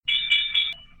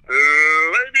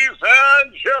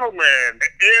gentlemen,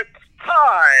 it's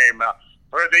time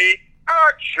for the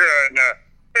action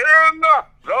in the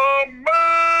main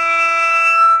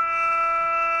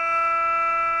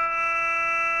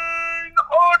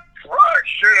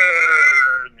attraction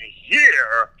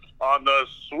here on the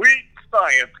Sweet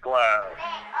Science Class.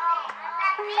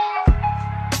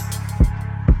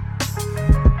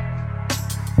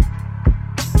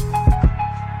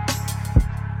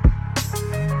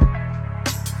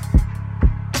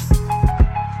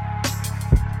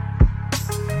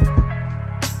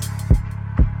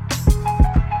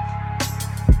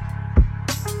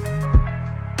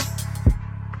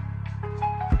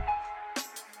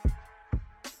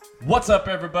 What's up,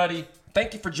 everybody?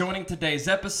 Thank you for joining today's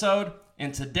episode.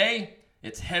 And today,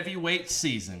 it's heavyweight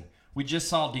season. We just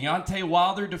saw Deontay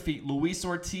Wilder defeat Luis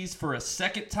Ortiz for a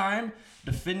second time,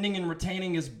 defending and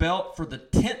retaining his belt for the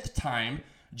 10th time,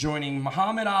 joining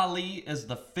Muhammad Ali as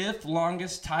the 5th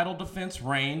longest title defense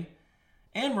reign.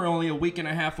 And we're only a week and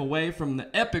a half away from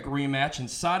the epic rematch in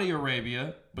Saudi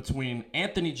Arabia between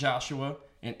Anthony Joshua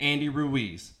and Andy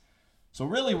Ruiz. So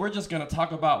really, we're just going to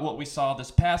talk about what we saw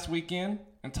this past weekend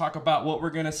and talk about what we're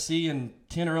going to see in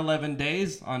 10 or 11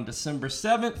 days on December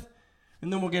 7th,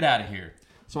 and then we'll get out of here.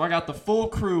 So I got the full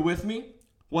crew with me.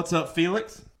 What's up,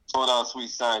 Felix? Hold on,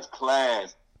 Sweet Science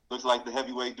Class. Looks like the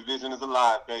heavyweight division is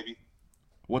alive, baby.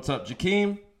 What's up,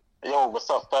 Jakeem? Yo, what's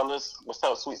up, fellas? What's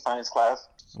up, Sweet Science Class?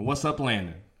 And what's up,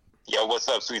 Landon? Yo, what's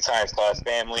up, Sweet Science Class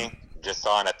family? Just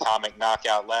saw an atomic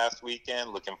knockout last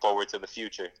weekend. Looking forward to the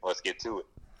future. Let's get to it.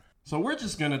 So we're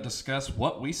just going to discuss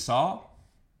what we saw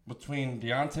between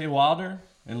Deontay Wilder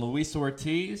and Luis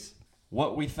Ortiz,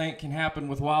 what we think can happen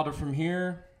with Wilder from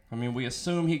here. I mean, we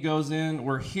assume he goes in.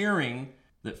 We're hearing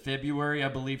that February, I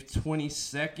believe,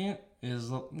 22nd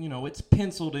is, it's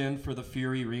penciled in for the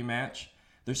Fury rematch.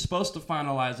 They're supposed to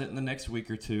finalize it in the next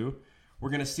week or two. We're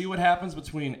going to see what happens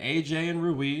between AJ and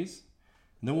Ruiz.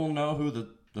 And then we'll know who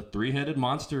the three-headed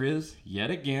monster is yet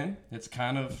again. It's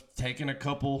kind of taken a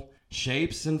couple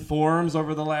shapes and forms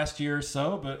over the last year or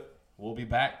so, but we'll be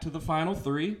back to the final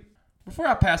three. Before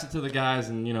I pass it to the guys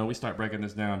and, we start breaking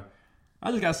this down,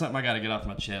 I just got something I got to get off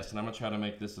my chest, and I'm going to try to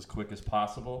make this as quick as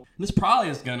possible. And this probably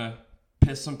is going to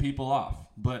piss some people off,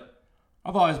 but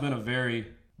I've always been a very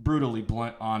brutally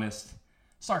blunt, honest,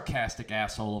 sarcastic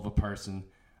asshole of a person.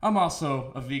 I'm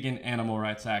also a vegan animal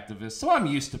rights activist, so I'm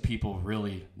used to people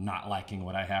really not liking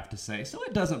what I have to say, so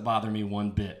it doesn't bother me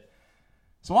one bit.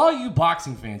 So all you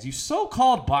boxing fans, you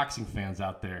so-called boxing fans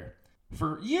out there,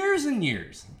 for years and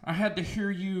years, I had to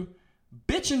hear you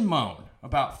bitch and moan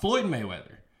about Floyd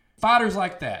Mayweather. Fighters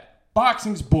like that.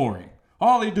 Boxing's boring.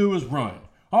 All he do is run.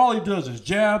 All he does is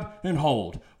jab and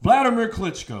hold. Vladimir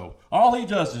Klitschko. All he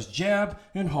does is jab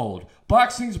and hold.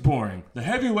 Boxing's boring. The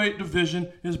heavyweight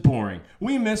division is boring.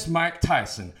 We miss Mike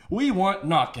Tyson. We want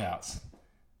knockouts.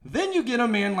 Then you get a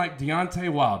man like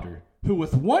Deontay Wilder, who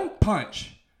with one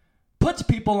punch puts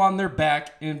people on their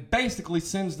back and basically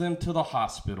sends them to the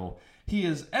hospital. He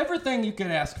is everything you could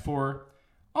ask for,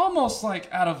 almost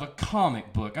like out of a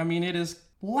comic book. I mean, it is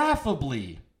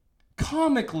laughably,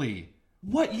 comically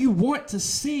what you want to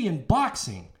see in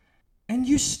boxing, and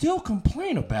you still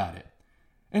complain about it.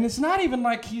 And it's not even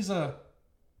like he's a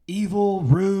evil,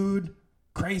 rude,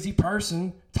 crazy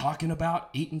person talking about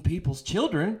eating people's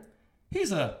children.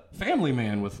 He's a family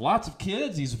man with lots of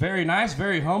kids. He's very nice,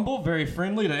 very humble, very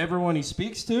friendly to everyone he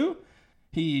speaks to.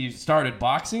 He started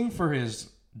boxing for his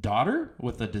daughter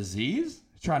with a disease,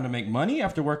 trying to make money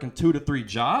after working 2 to 3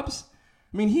 jobs.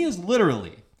 I mean, he is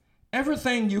literally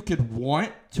everything you could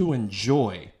want to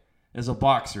enjoy as a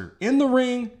boxer, in the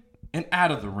ring and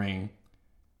out of the ring.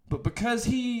 But because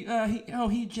he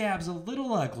jabs a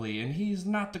little ugly and he's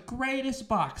not the greatest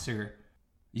boxer,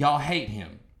 y'all hate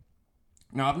him.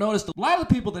 Now, I've noticed a lot of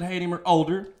the people that hate him are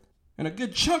older, and a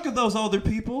good chunk of those older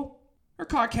people are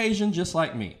Caucasian just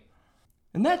like me.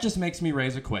 And that just makes me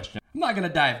raise a question. I'm not going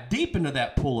to dive deep into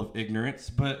that pool of ignorance,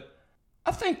 but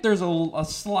I think there's a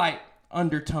slight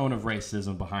undertone of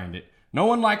racism behind it. No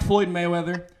one liked Floyd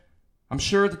Mayweather. I'm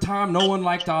sure at the time no one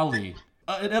liked Ali.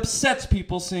 It upsets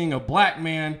people seeing a black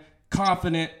man,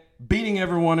 confident, beating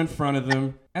everyone in front of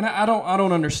them, and I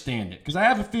don't understand it, because I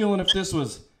have a feeling if this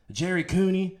was Jerry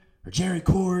Cooney or Jerry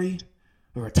Corey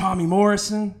or a Tommy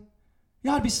Morrison,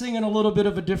 you ought to be singing a little bit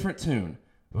of a different tune.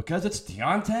 Because it's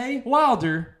Deontay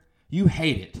Wilder, you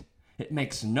hate it. It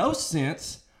makes no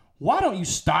sense. Why don't you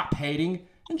stop hating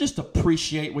and just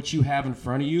appreciate what you have in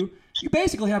front of you? You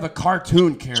basically have a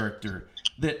cartoon character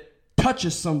that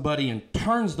touches somebody and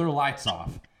turns their lights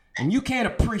off. And you can't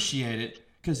appreciate it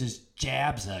because his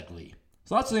jab's ugly.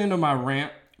 So that's the end of my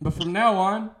rant. But from now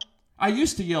on, I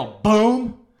used to yell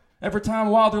boom every time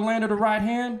Wilder landed a right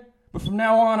hand, but from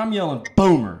now on, I'm yelling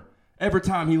boomer every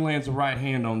time he lands a right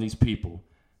hand on these people.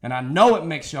 And I know it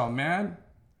makes y'all mad,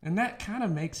 and that kind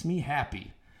of makes me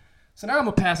happy. So now I'm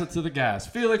going to pass it to the guys.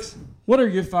 Felix, what are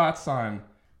your thoughts on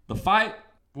the fight,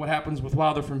 what happens with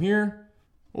Wilder from here,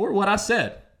 or what I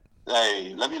said?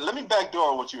 Hey, let me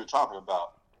backdoor what you were talking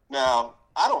about. Now,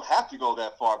 I don't have to go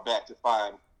that far back to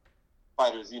find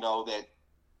fighters, that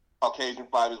Caucasian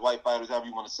fighters, white fighters, however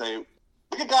you want to say it.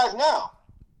 Look at guys now.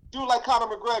 Dude like Conor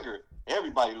McGregor.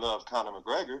 Everybody loves Conor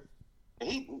McGregor.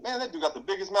 And that dude got the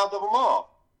biggest mouth of them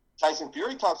all. Tyson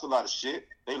Fury talks a lot of shit.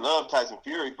 They love Tyson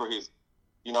Fury for his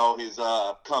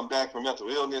comeback from mental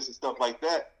illness and stuff like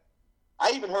that.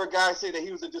 I even heard guys say that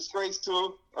he was a disgrace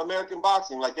to American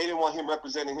boxing. Like, they didn't want him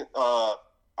representing our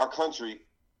country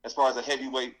as far as a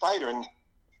heavyweight fighter. And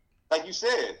like you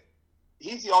said,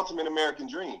 he's the ultimate American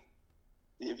dream.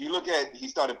 If you look at, he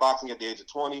started boxing at the age of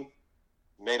 20,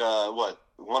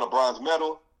 won a bronze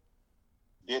medal,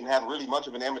 didn't have really much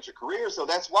of an amateur career. So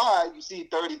that's why you see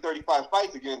 30, 35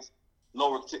 fights against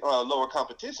lower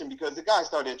competition, because the guy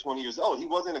started at 20 years old. He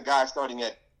wasn't a guy starting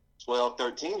at 12,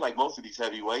 13 like most of these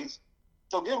heavyweights.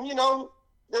 So give him,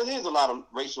 there is a lot of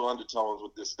racial undertones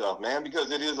with this stuff, man,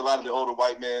 because it is a lot of the older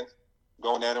white men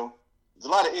going at him. There's a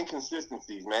lot of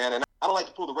inconsistencies, man. And I don't like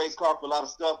to pull the race card for a lot of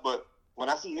stuff, but when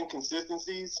I see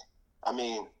inconsistencies,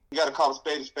 you got to call a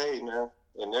spade, man.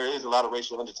 And there is a lot of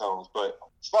racial undertones. But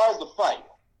as far as the fight,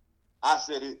 I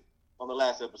said it on the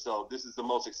last episode, this is the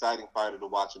most exciting fighter to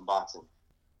watch in boxing.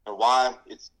 And why?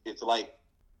 It's like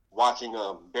watching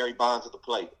Barry Bonds at the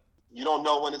plate. You don't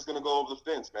know when it's going to go over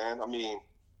the fence, man.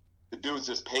 The dude's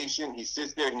just patient. He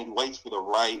sits there and he waits for the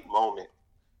right moment.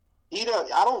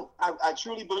 I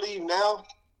truly believe now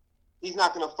he's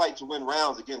not going to fight to win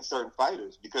rounds against certain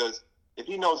fighters, because if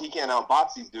he knows he can't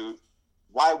outbox these dudes,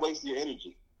 why waste your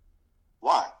energy?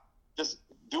 Why? Just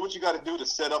do what you got to do to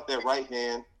set up that right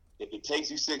hand. If it takes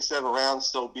you 6-7 rounds,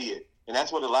 so be it. And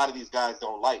that's what a lot of these guys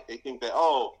don't like. They think that,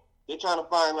 they're trying to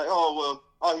find all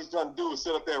he's trying to do is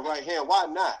set up that right hand. Why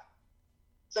not?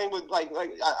 Same with,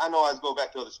 I know I go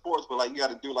back to other sports, but, you got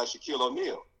to do like Shaquille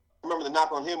O'Neal. Remember, the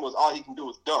knock on him was all he can do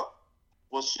is dunk.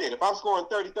 Well, shit, if I'm scoring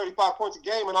 30, 35 points a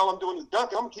game and all I'm doing is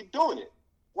dunking, I'm going to keep doing it.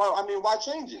 Well, why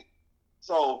change it?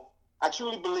 So I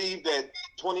truly believe that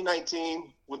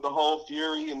 2019, with the whole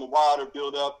Fury and the Wilder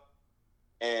build-up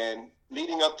and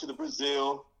leading up to the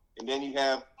Brazil, and then you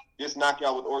have this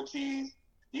knockout with Ortiz,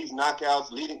 these knockouts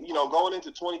going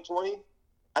into 2020,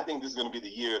 I think this is going to be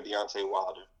the year of Deontay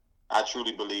Wilder. I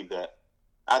truly believe that.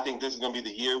 I think this is going to be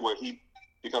the year where he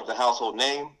becomes a household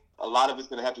name. A lot of it's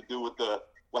going to have to do with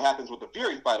what happens with the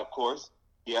Fury fight, of course.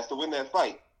 He has to win that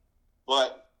fight.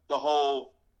 But the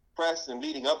whole press and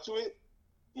leading up to it,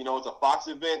 it's a Fox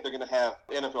event. They're going to have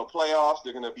NFL playoffs.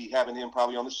 They're going to be having him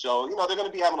probably on the show. They're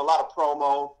going to be having a lot of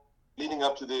promo leading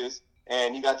up to this.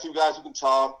 And you got two guys who can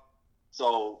talk.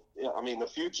 So, the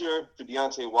future for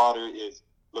Deontay Wilder is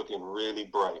looking really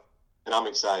bright. And I'm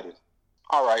excited.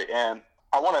 All right, and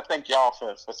I want to thank y'all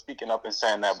for speaking up and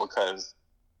saying that, because,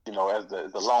 as the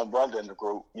lone brother in the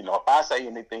group, if I say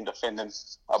anything defending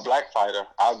a black fighter,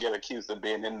 I'll get accused of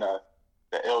being in the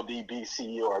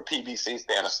LDBC or PBC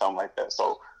stand or something like that.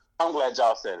 So I'm glad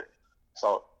y'all said it.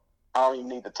 So I don't even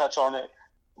need to touch on it.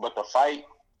 But the fight,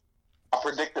 I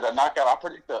predicted a knockout. I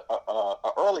predicted a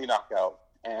early knockout,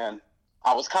 and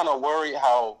I was kind of worried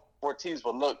how Ortiz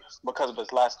would look because of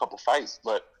his last couple fights,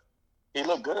 but he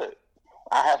looked good.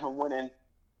 I had him winning,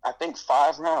 I think,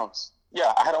 5 rounds.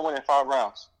 Yeah, I had him winning 5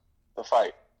 rounds, the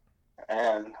fight.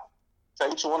 And say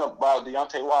what you want about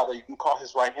Deontay Wilder, you can call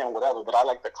his right hand whatever, but I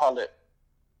like to call it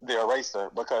the eraser,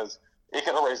 because it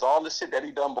can erase all the shit that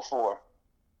he done before.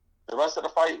 The rest of the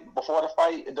fight, before the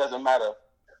fight, it doesn't matter.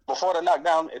 Before the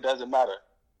knockdown, it doesn't matter,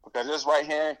 because his right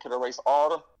hand can erase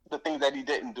all the things that he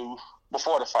didn't do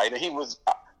before the fight. And he was,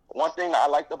 one thing I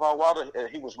liked about Wilder,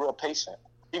 he was real patient.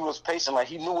 He was patient, like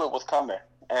he knew it was coming,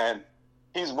 and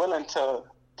he's willing to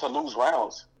lose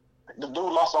rounds. The dude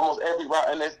lost almost every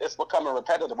round, and it's becoming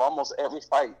repetitive. Almost every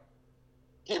fight,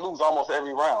 he loses almost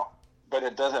every round, but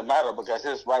it doesn't matter, because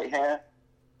his right hand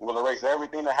will erase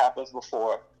everything that happens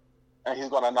before, and he's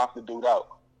going to knock the dude out.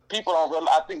 People don't really,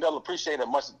 I think they'll appreciate it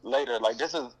much later. Like,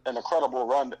 this is an incredible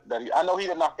run that I know he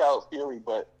didn't knock out Fury,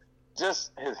 but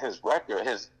just his record,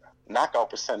 his knockout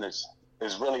percentage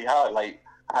is really high. Like,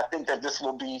 I think that this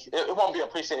will be, it won't be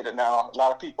appreciated now. A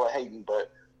lot of people are hating,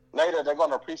 but later they're going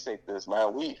to appreciate this,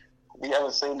 man. We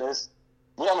haven't seen this.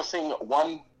 We haven't seen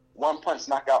one punch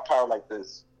knockout power like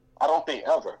this. I don't think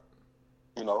ever.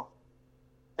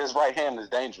 His right hand is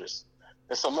dangerous.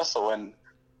 It's a missile, and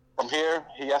from here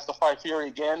he has to fight Fury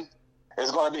again.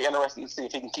 it's going to be interesting to see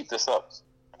if he can keep this up.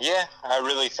 Yeah, I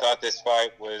really thought this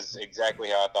fight was exactly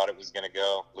how I thought it was going to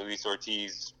go. Luis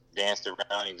Ortiz danced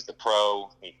around. He was the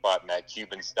pro. He fought in that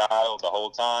Cuban style the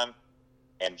whole time.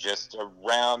 And just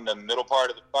around the middle part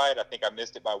of the fight, I think I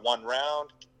missed it by 1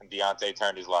 round, and Deontay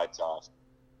turned his lights off.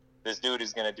 This dude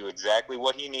is going to do exactly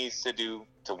what he needs to do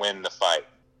to win the fight.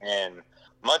 And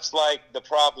much like the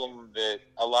problem that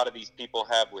a lot of these people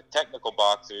have with technical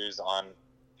boxers on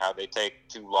how they take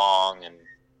too long and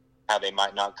how they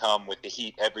might not come with the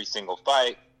heat every single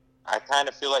fight, I kind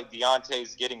of feel like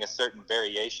Deontay's getting a certain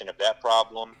variation of that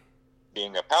problem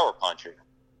being a power puncher.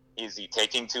 Is he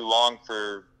taking too long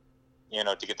for,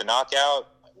 to get the knockout?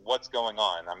 What's going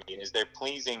on? I mean, is there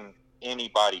pleasing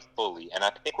anybody fully? And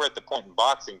I think we're at the point in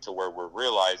boxing to where we're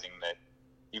realizing that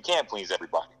you can't please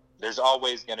everybody. There's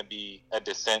always going to be a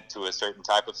descent to a certain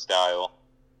type of style.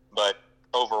 But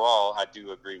overall, I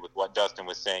do agree with what Dustin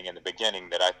was saying in the beginning,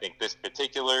 that I think this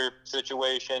particular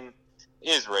situation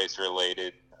is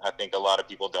race-related. I think a lot of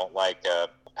people don't like a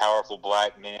powerful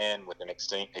black man with an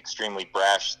extremely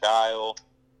brash style,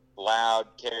 loud,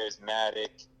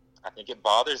 charismatic. I think it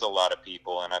bothers a lot of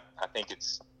people, and I think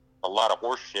it's a lot of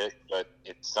horse shit, but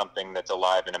it's something that's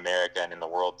alive in America and in the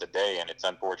world today, and it's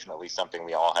unfortunately something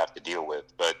we all have to deal with.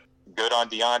 But good on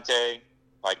Deontay.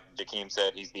 Like Jakeem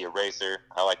said, he's the eraser.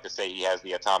 I like to say he has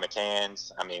the atomic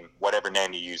hands. I mean, whatever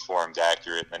name you use for him is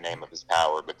accurate in the name of his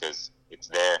power, because it's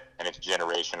there and it's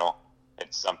generational.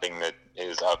 It's something that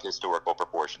is of historical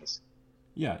proportions.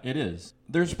 Yeah, it is.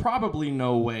 There's probably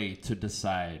no way to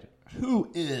decide who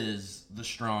is the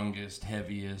strongest,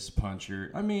 heaviest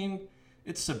puncher. I mean,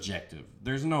 it's subjective.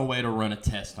 There's no way to run a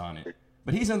test on it.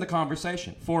 But he's in the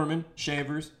conversation. Foreman,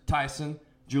 Shavers, Tyson,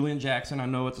 Julian Jackson. I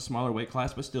know it's a smaller weight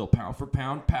class, but still, pound for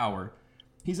pound power.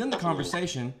 He's in the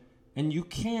conversation, and you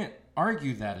can't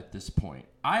argue that at this point.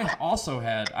 I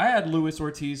had Luis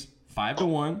Ortiz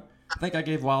 5-1. I think I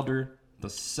gave Wilder the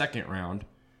second round.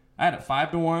 I had it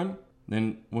 5-1.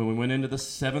 Then when we went into the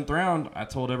 7th round, I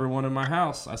told everyone in my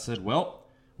house, I said, well,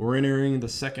 we're entering the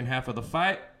second half of the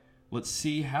fight. Let's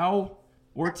see how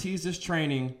Ortiz's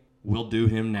training will do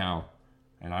him now.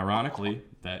 And ironically,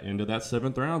 that end of that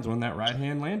 7th round is when that right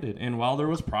hand landed. And Wilder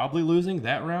was probably losing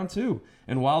that round too.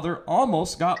 And Wilder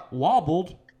almost got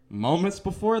wobbled moments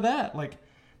before that. Like,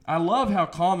 I love how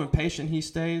calm and patient he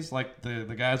stays. Like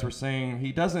the guys were saying,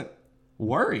 he doesn't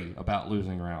worry about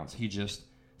losing rounds. He just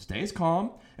stays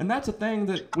calm. And that's a thing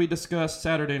that we discussed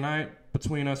Saturday night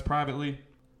between us privately.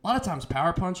 A lot of times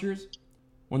power punchers,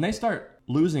 when they start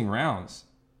losing rounds,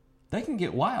 they can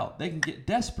get wild. They can get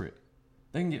desperate.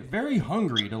 They can get very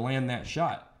hungry to land that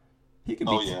shot. He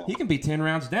can be 10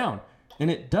 rounds down, and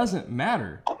it doesn't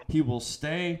matter. He will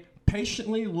stay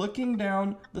patiently looking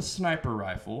down the sniper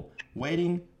rifle,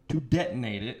 waiting to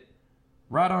detonate it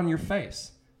right on your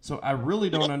face. So I really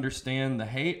don't understand the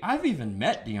hate. I've even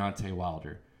met Deontay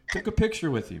Wilder. Took a picture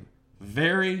with him.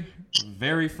 Very,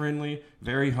 very friendly,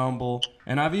 very humble.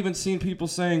 And I've even seen people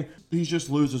saying he just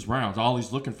loses rounds. All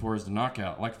he's looking for is the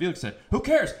knockout. Like Felix said, who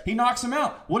cares? He knocks him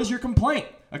out. What is your complaint?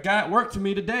 A guy at work to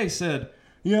me today said,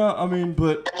 yeah, I mean,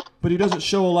 but he doesn't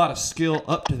show a lot of skill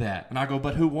up to that. And I go,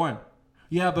 but who won?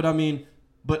 Yeah, but I mean,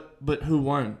 but who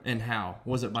won and how?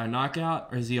 Was it by knockout,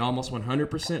 or is he almost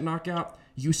 100% knockout?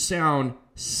 You sound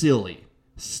silly.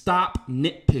 Stop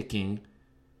nitpicking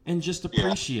and just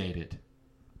appreciate it.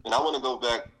 And I want to go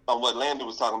back on what Landon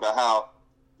was talking about, how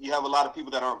you have a lot of people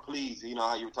that aren't pleased. You know,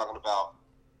 how you were talking about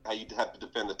how you have to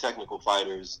defend the technical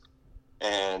fighters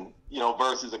and,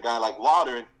 versus a guy like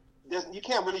Wilder. You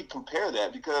can't really compare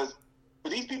that, because for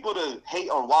these people to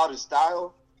hate on Wilder's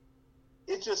style,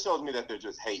 it just shows me that they're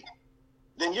just hating.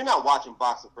 Then you're not watching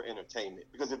boxing for entertainment,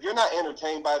 because if you're not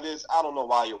entertained by this, I don't know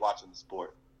why you're watching the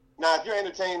sport. Now, if you're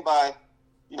entertained by,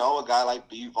 a guy like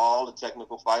B-Vol, a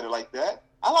technical fighter like that,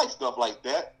 I like stuff like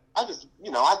that. I just,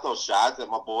 I throw shots at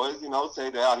my boys, say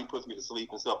that he puts me to sleep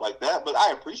and stuff like that. But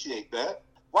I appreciate that.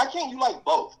 Why can't you like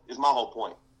both is my whole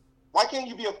point. Why can't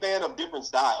you be a fan of different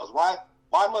styles? Why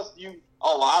must you,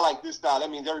 I like this style.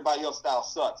 That means everybody else's style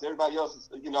sucks. Everybody else is,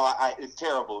 it's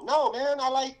terrible. No, man, I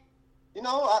like,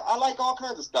 I like all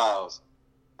kinds of styles.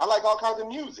 I like all kinds of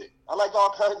music. I like all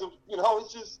kinds of,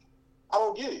 it's just, I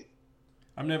don't get it.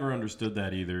 I've never understood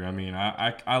that either. I mean,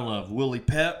 I love Willie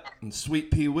Pep and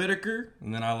Sweet Pea Whitaker,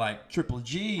 and then I like Triple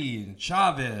G and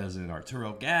Chavez and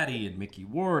Arturo Gatti and Mickey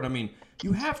Ward. I mean,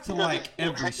 you have to like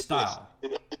every style.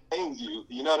 It entertains you.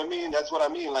 You know what I mean? That's what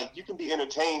I mean. Like, you can be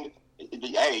entertained.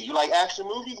 Hey, you like action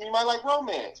movies and you might like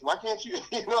romance. Why can't you?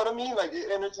 You know what I mean? Like,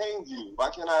 it entertains you. Why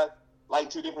can't I like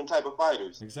two different type of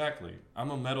fighters? Exactly.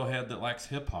 I'm a metalhead that likes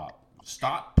hip hop.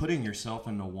 stop putting yourself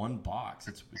into one box.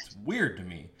 It's weird to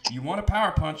me. You want a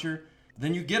power puncher,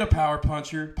 then you get a power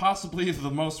puncher, possibly the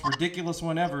most ridiculous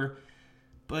one ever.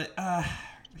 But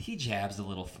he jabs a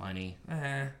little funny.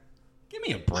 Give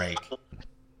me a break.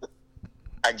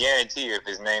 I guarantee you, if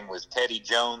his name was Teddy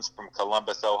Jones from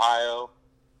Columbus, Ohio,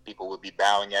 people would be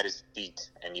bowing at his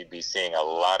feet, and you'd be seeing a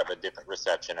lot of a different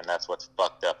reception, and that's what's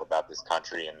fucked up about this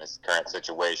country and this current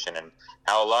situation and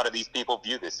how a lot of these people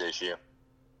view this issue.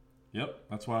 Yep,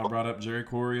 that's why I brought up Jerry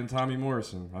Corey and Tommy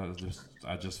Morrison.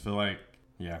 I just feel like,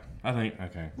 yeah, I think,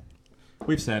 okay.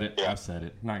 We've said it. Yeah. I've said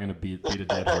it. Not going to beat a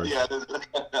dead horse.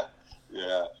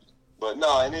 Yeah. But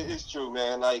no, and it's true,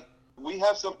 man. Like, we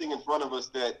have something in front of us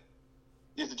that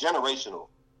is generational.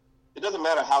 It doesn't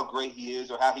matter how great he is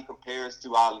or how he compares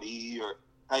to Ali or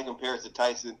how he compares to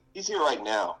Tyson. He's here right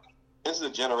now. This is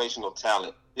a generational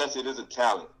talent. Yes, it is a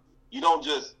talent. You don't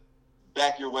just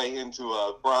back your way into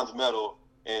a bronze medal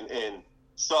and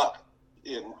suck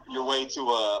in your way to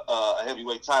a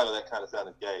heavyweight title. That kind of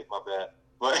sounded gay. My bad.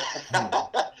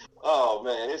 But, oh,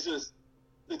 man, it's just,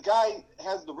 the guy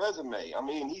has the resume. I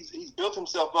mean, he's built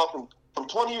himself up from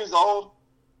 20 years old,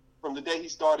 from the day he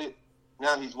started.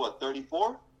 Now he's,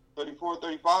 34,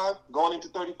 35, going into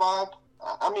 35?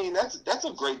 I mean, that's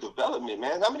a great development,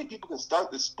 man. How many people can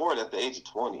start this sport at the age of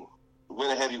 20, win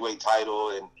a heavyweight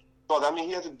title? And so, I mean,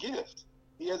 he has a gift.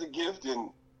 He has a gift, and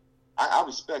I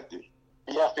respect it.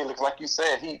 Yeah, Felix, like you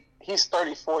said, he's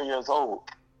 34 years old.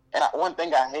 And one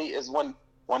thing I hate is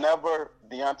whenever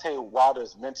Deontay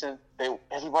Wilder's mentioned,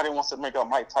 everybody wants to make up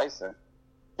Mike Tyson.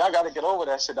 Y'all got to get over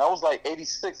that shit. That was like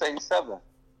 86, 87.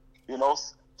 You know,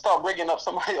 start bringing up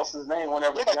somebody else's name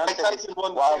whenever Mike Tyson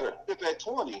won Wilder at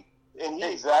 20, and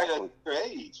he's exactly at your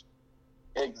age.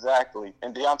 Exactly.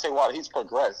 And Deontay Wilder, he's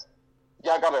progressed.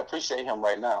 Y'all got to appreciate him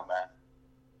right now, man.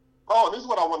 Oh, this is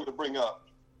what I wanted to bring up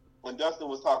when Dustin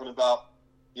was talking about,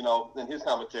 you know, in his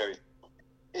commentary.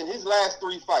 In his last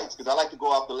 3 fights, because I like to go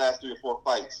off the last 3 or 4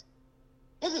 fights,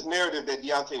 there's this narrative that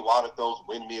Deontay Wilder throws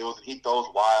windmills and he throws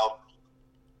wild.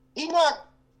 He knocked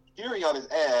Fury on his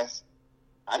ass.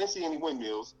 I didn't see any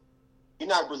windmills. He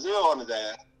knocked Brazil on his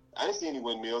ass. I didn't see any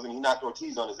windmills. And he knocked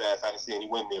Ortiz on his ass. I didn't see any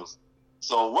windmills.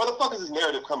 So where the fuck is this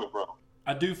narrative coming from?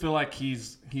 I do feel like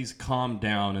he's calmed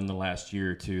down in the last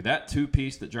year or two. That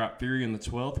 2-piece that dropped Fury in the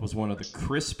 12th was one of the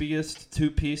crispiest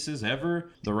 2-pieces ever.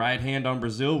 The right hand on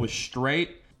Brazil was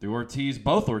straight.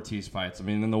 Both Ortiz fights. I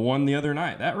mean, and the one the other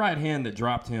night, that right hand that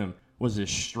dropped him was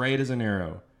as straight as an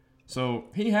arrow. So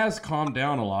he has calmed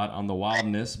down a lot on the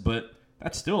wildness, but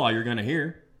that's still all you're going to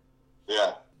hear.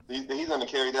 Yeah, he's going to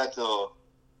carry that till,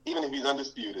 even if he's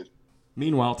undisputed.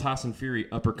 Meanwhile, Tyson Fury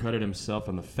uppercutted himself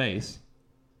in the face.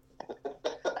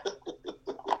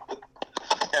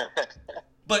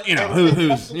 But, you know,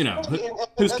 who's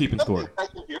keeping score?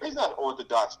 He's not an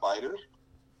orthodox fighter.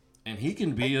 And he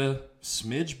can be a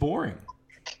smidge boring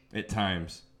at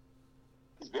times.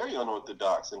 He's very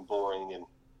unorthodox and boring. And,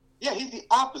 yeah, he's the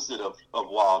opposite of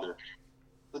Wilder.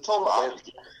 The total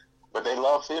opposite. But they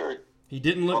love Fury. He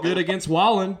didn't look good against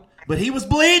Wallen, but he was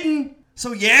bleeding.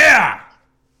 So, yeah.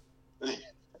 They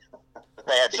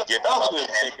had to give him up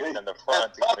in the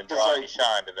front to even draw any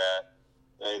shine to that.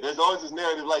 Hey, there's always this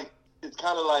narrative, like, it's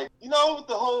kind of like, you know, with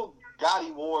the whole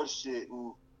Gotti War shit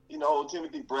and, you know,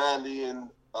 Timothy Bradley and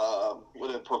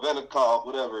Provenikov,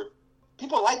 whatever.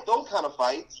 People like those kind of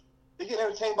fights. They get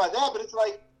entertained by that, but it's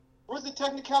like, where's the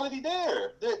technicality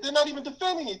there? They're not even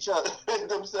defending each other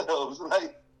themselves.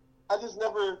 Like, I just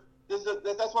never,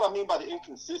 that's what I mean by the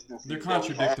inconsistency. They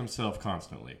contradict themselves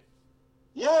constantly.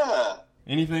 Yeah.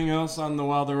 Anything else on the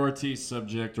Wilder-Ortiz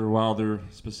subject, or Wilder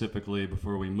specifically,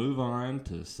 before we move on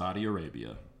to Saudi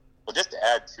Arabia? Well, just to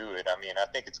add to it, I mean, I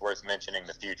think it's worth mentioning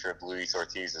the future of Luis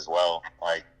Ortiz as well.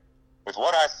 Like, with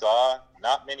what I saw,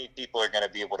 not many people are going to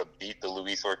be able to beat the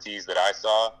Luis Ortiz that I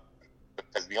saw,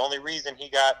 because the only reason he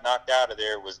got knocked out of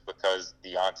there was because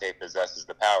Deontay possesses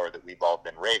the power that we've all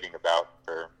been raving about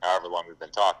for however long we've been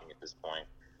talking at this point.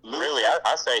 Really,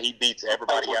 I say he beats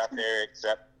everybody out there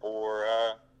except for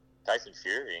Tyson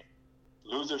Fury.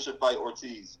 Loser should fight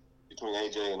Ortiz between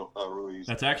AJ and Ruiz.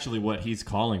 That's actually what he's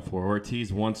calling for.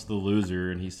 Ortiz wants the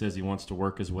loser, and he says he wants to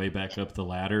work his way back up the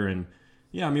ladder. And,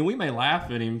 yeah, I mean, we may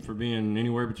laugh at him for being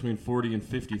anywhere between 40 and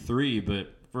 53,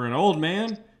 but for an old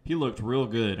man, he looked real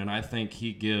good. And I think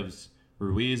he gives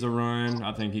Ruiz a run.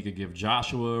 I think he could give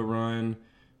Joshua a run.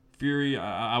 Fury,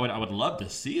 I would love to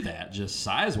see that, just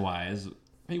size-wise.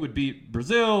 He would beat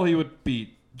Brazil. He would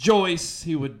beat Joyce.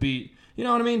 He would beat, you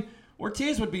know what I mean?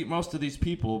 Ortiz would beat most of these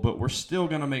people, but we're still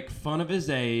going to make fun of his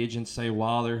age and say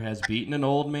Wilder has beaten an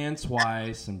old man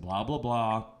twice and blah, blah,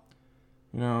 blah.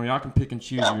 You know, y'all can pick and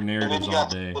choose your narratives all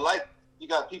day. you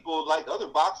got people like other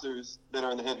boxers that are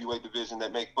in the heavyweight division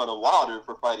that make fun of Wilder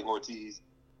for fighting Ortiz,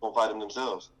 won't fight him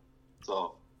themselves.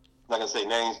 So, I'm not going to say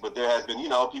names, but there has been,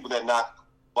 people that knock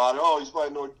Wilder, oh, he's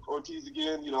fighting Ortiz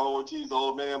again, Ortiz, the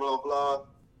old man, blah, blah.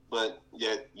 But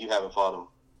yet, you haven't fought him.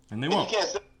 And they won't. You can't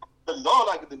say, because all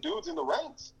like the dude's in the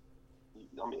ranks.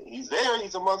 I mean, he's there.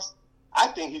 He's amongst, I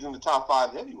think he's in the top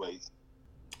 5 heavyweights.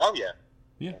 Oh, yeah.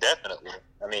 Yeah. Definitely.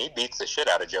 I mean, he beats the shit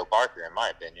out of Joe Parker, in my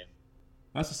opinion.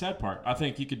 That's the sad part. I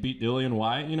think he could beat Dillian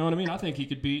White. You know what I mean? I think he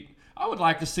could beat. I would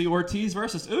like to see Ortiz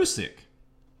versus Usyk.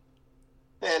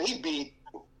 Man, he beat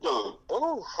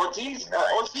Ortiz.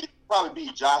 Ortiz probably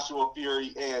beat Joshua,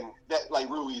 Fury, and that like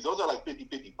Ruiz. Those are like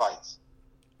 50-50 fights.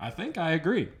 I think I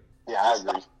agree. Yeah, I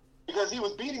agree. Because he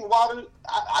was beating Wilder,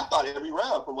 I thought every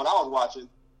round from what I was watching,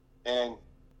 and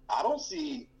I don't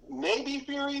see. Maybe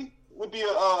Fury would be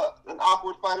an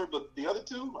awkward fighter, but the other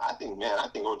two, I think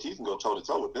Ortiz can go toe to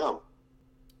toe with them.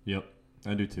 Yep,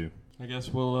 I do too. I guess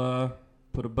we'll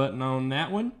put a button on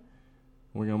that one.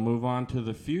 We're going to move on to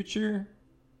the future,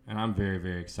 and I'm very,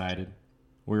 very excited.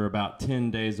 We're about 10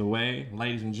 days away.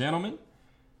 Ladies and gentlemen,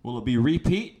 will it be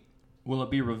repeat? Will it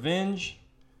be revenge?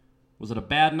 Was it a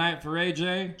bad night for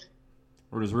AJ?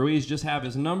 Or does Ruiz just have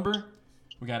his number?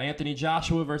 We got Anthony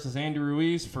Joshua versus Andy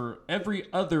Ruiz for every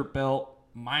other belt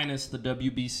minus the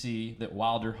WBC that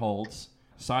Wilder holds.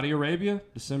 Saudi Arabia,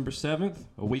 December 7th,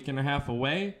 a week and a half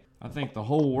away. I think the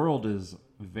whole world is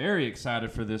very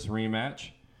excited for this rematch.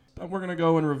 But we're going to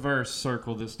go in reverse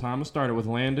circle this time. We'll start it with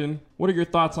Landon. What are your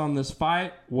thoughts on this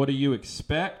fight? What do you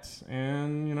expect?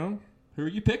 And, who are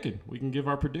you picking? We can give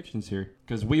our predictions here.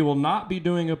 Because we will not be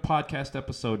doing a podcast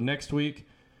episode next week.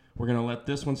 We're going to let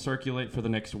this one circulate for the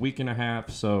next week and a half.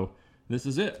 So this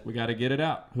is it. We got to get it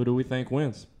out. Who do we think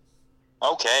wins?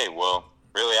 Okay, well,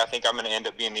 really, I think I'm going to end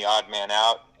up being the odd man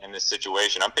out in this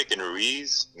situation. I'm picking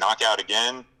Ruiz, knockout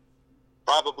again,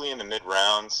 probably in the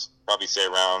mid-rounds, probably say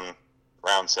around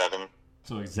round 7.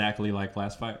 So exactly like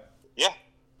last fight? Yeah.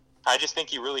 I just think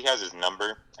he really has his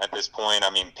number at this point. I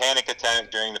mean, panic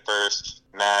attack during the first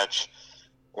match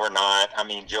or not. I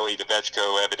mean, Joey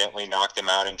DeVechko evidently knocked him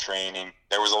out in training.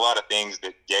 There was a lot of things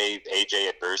that gave AJ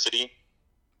adversity,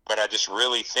 but I just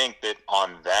really think that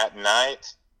on that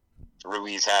night,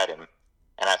 Ruiz had him.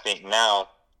 And I think now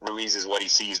Ruiz is what he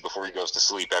sees before he goes to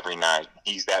sleep every night.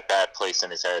 He's that bad place in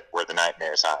his head where the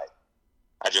nightmares hide.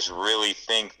 I just really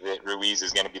think that Ruiz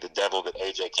is going to be the devil that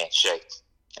AJ can't shake.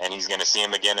 And he's going to see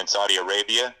him again in Saudi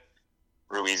Arabia.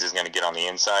 Ruiz is going to get on the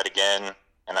inside again.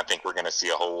 And I think we're going to see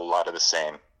a whole lot of the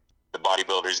same. The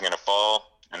bodybuilder is going to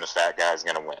fall, and the fat guy is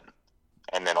going to win.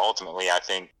 And then ultimately, I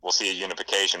think we'll see a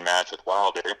unification match with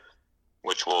Wilder,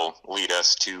 which will lead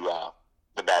us to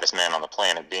the baddest man on the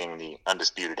planet being the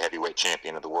undisputed heavyweight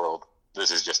champion of the world.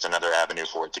 This is just another avenue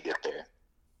for it to get there.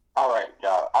 All right,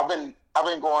 yeah. I've been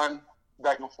going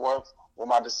back and forth with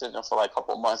my decision for like a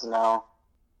couple months now.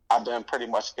 I've been pretty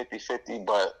much 50-50,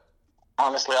 but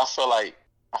honestly, I feel like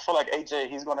AJ,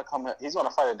 he's gonna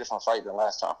fight a different fight than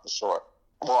last time for sure.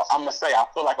 Well, I'm gonna say I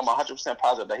feel like I'm 100%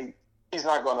 positive that he's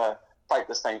not gonna fight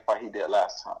the same fight he did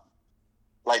last time.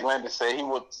 Like Landon said, he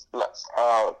would.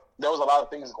 There was a lot of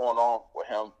things going on with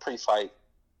him pre-fight.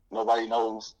 Nobody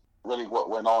knows really what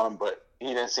went on, but he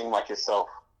didn't seem like himself.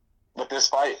 But this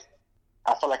fight,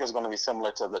 I feel like it's going to be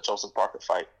similar to the Joseph Parker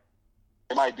fight.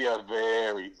 It might be a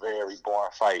very, very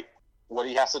boring fight. What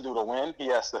he has to do to win, he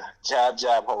has to jab,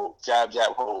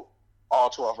 hold, all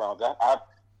 12 rounds.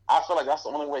 I feel like that's the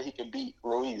only way he can beat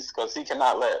Ruiz, because he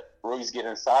cannot let Ruiz get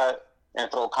inside and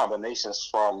throw combinations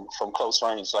from close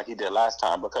range like he did last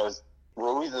time, because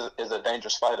Ruiz is a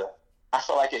dangerous fighter. I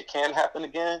feel like it can happen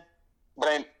again, but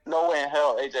ain't no way in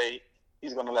hell AJ,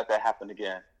 he's going to let that happen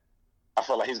again. I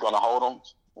feel like he's going to hold him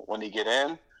when he get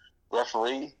in.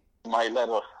 Referee might let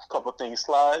a couple things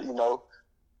slide, No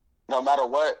matter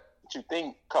what you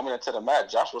think coming into the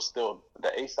match, Joshua's still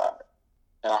the A side.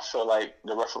 And I feel like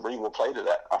the referee will play to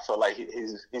that. I feel like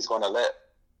he's going to let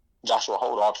Joshua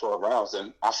hold all 12 rounds,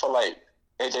 and I feel like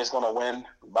AJ's going to win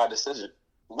by decision.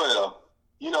 Well,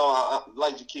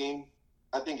 like Jakeem,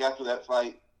 I think after that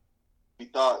fight, we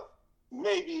thought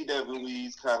maybe that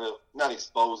Ruiz kind of not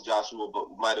exposed Joshua,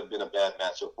 but might have been a bad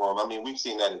matchup for him. I mean, we've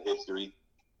seen that in history.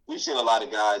 We've seen a lot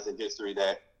of guys in history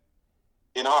that,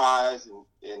 in our eyes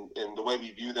and the way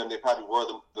we view them, they probably were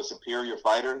the superior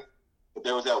fighter. But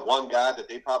there was that one guy that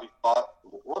they probably fought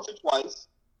once or twice.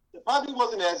 It probably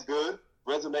wasn't as good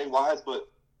resume-wise, but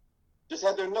just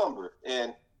had their number.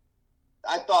 And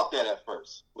I thought that at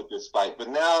first with this fight. But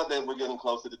now that we're getting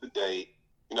closer to the date,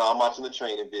 I'm watching the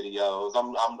training videos.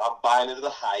 I'm buying into the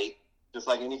hype, just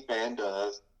like any fan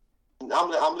does.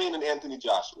 I'm leaning Anthony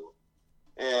Joshua.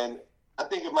 And I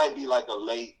think it might be like a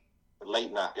late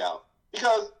knockout.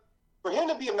 Because for him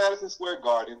to be in Madison Square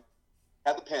Garden,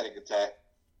 had the panic attack,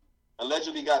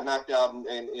 allegedly got knocked out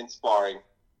in sparring,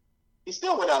 he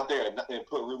still went out there and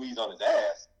put Ruiz on his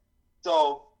ass.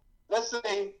 So let's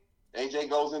say AJ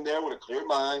goes in there with a clear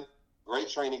mind, great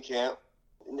training camp.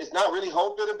 And it's not really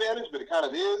home field advantage, but it kind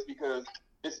of is because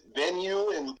this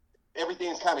venue and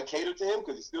everything's kind of catered to him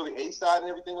because he's still the A side and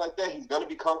everything like that. He's going to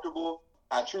be comfortable.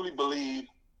 I truly believe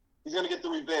he's going to get the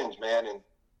revenge, man.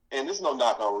 And this is no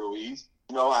knock on Ruiz.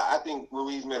 You know, I think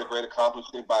Ruiz made a great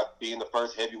accomplishment by being the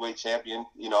first heavyweight champion,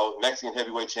 you know, Mexican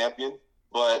heavyweight champion.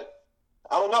 But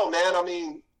I don't know, man. I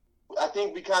mean, I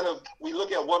think we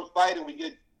look at one fight and we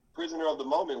get prisoner of the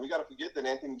moment. We got to forget that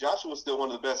Anthony Joshua is still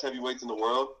one of the best heavyweights in the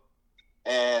world.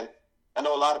 And I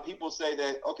know a lot of people say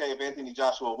that, okay, if Anthony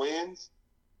Joshua wins,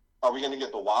 are we going to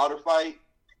get the Wilder fight?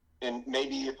 And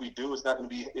maybe if we do, it's not going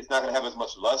to have as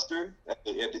much luster as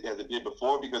it did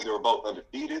before because they were both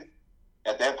undefeated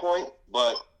at that point.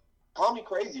 But call me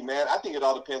crazy, man. I think it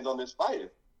all depends on this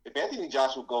fighter. If Anthony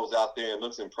Joshua goes out there and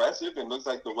looks impressive and looks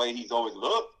like the way he's always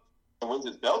looked and wins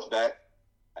his belts back,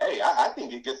 hey, I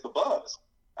think it gets the buzz.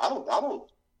 I don't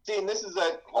see, and this is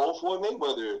that whole Floyd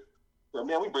Mayweather.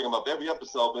 Man, we bring him up every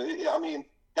episode, but I mean,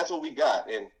 that's what we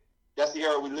got. And that's the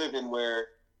era we live in where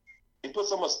they put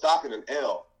so much stock in an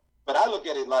L. But I look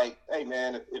at it like, hey,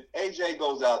 man, if AJ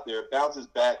goes out there, bounces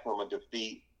back from a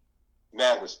defeat,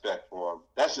 mad respect for him.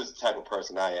 That's just the type of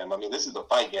person I am. I mean, this is a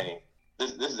fight game.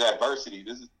 This is adversity.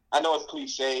 I know it's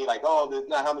cliche, like, oh, there's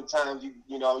not how many times you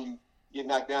get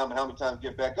knocked down, but how many times you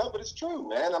get back up. But it's true,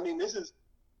 man. I mean,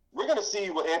 we're going to see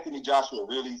what Anthony Joshua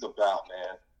really is about,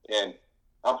 man. And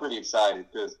I'm pretty excited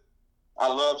because I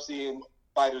love seeing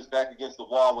fighters back against the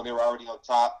wall when they were already on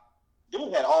top.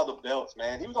 Dude had all the belts,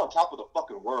 man. He was on top of the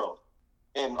fucking world.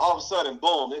 And all of a sudden,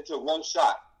 boom, it took one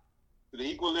shot to the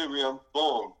equilibrium,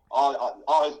 boom,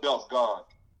 all his belts gone.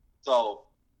 So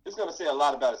it's going to say a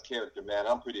lot about his character, man.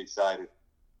 I'm pretty excited.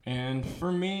 And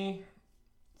for me,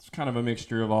 it's kind of a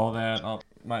mixture of all that. I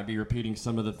might be repeating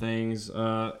some of the things.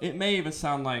 It may even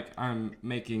sound like I'm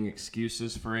making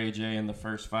excuses for AJ in the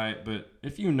first fight, but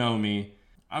if you know me,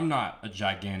 I'm not a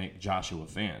gigantic Joshua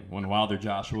fan. When Wilder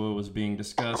Joshua was being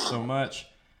discussed so much,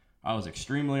 I was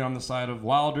extremely on the side of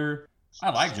Wilder.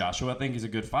 I like Joshua. I think he's a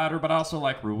good fighter, but I also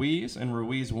like Ruiz, and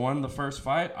Ruiz won the first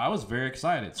fight. I was very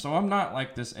excited. So I'm not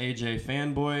like this AJ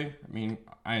fanboy. I mean,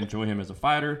 I enjoy him as a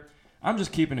fighter. I'm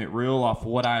just keeping it real off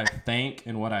what I think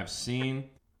and what I've seen.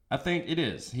 I think it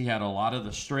is. He had a lot of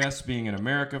the stress being in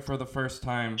America for the first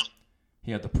time.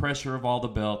 He had the pressure of all the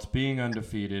belts, being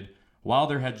undefeated.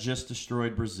 Wilder had just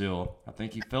destroyed Brazil. I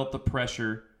think he felt the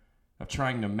pressure of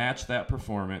trying to match that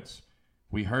performance.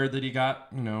 We heard that he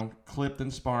got, clipped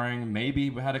in sparring, maybe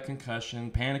had a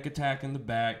concussion, panic attack in the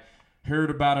back,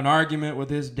 heard about an argument with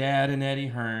his dad and Eddie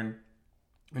Hearn.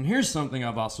 And here's something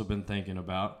I've also been thinking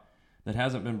about that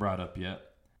hasn't been brought up yet.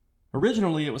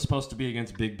 Originally, it was supposed to be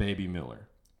against Big Baby Miller.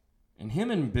 And him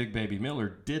and Big Baby Miller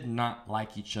did not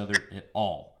like each other at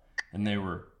all. And they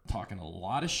were talking a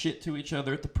lot of shit to each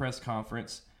other at the press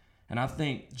conference. And I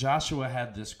think Joshua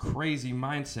had this crazy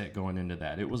mindset going into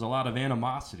that. It was a lot of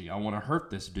animosity. I want to hurt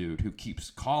this dude who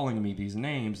keeps calling me these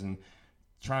names and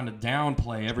trying to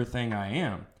downplay everything I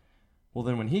am. Well,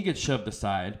 then when he gets shoved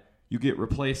aside, you get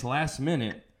replaced last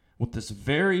minute with this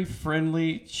very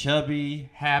friendly, chubby,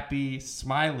 happy,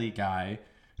 smiley guy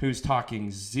who's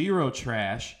talking zero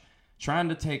trash, trying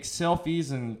to take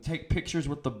selfies and take pictures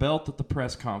with the belt at the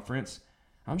press conference.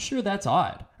 I'm sure that's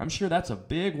odd. I'm sure that's a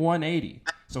big 180.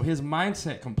 So his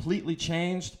mindset completely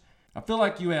changed. I feel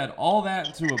like you add all that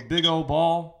into a big old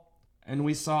ball, and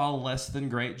we saw less than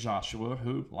great Joshua,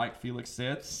 who, like Felix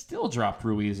said, still dropped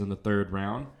Ruiz in the third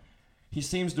round. He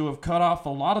seems to have cut off a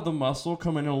lot of the muscle,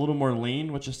 coming in a little more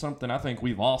lean, which is something I think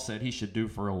we've all said he should do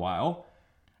for a while.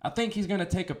 I think he's going to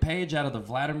take a page out of the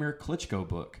Vladimir Klitschko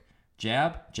book.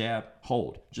 Jab, jab,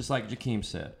 hold, just like Jakeem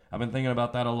said. I've been thinking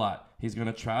about that a lot. He's going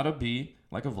to try to be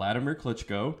like a Vladimir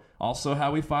Klitschko. Also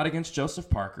how we fought against Joseph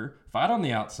Parker. Fight on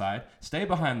the outside, stay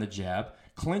behind the jab,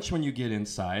 clinch when you get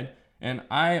inside. And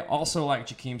I also, like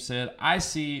Jakeem said, I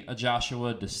see a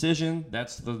Joshua decision.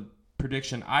 That's the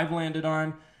prediction I've landed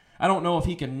on. I don't know if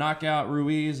he can knock out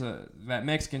Ruiz. That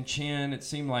Mexican chin, it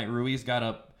seemed like Ruiz got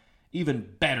up even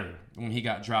better when he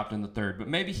got dropped in the third. But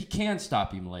maybe he can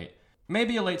stop him late.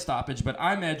 Maybe a late stoppage, but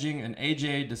I'm edging an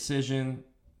AJ decision.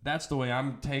 That's the way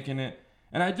I'm taking it.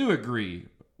 And I do agree.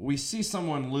 We see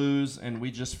someone lose and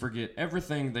we just forget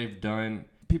everything they've done.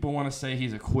 People want to say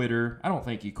he's a quitter. I don't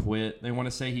think he quit. They want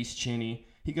to say he's chinny.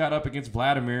 He got up against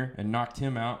Vladimir and knocked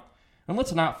him out. And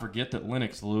let's not forget that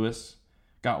Lennox Lewis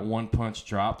got one punch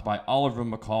dropped by Oliver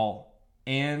McCall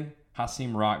and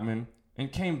Hasim Rahman,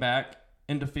 and came back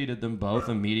and defeated them both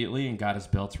immediately and got his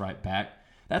belts right back.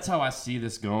 That's how I see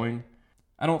this going.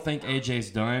 I don't think AJ's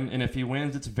done, and if he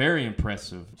wins, it's very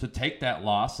impressive to take that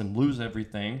loss and lose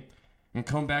everything and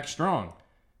come back strong.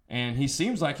 And he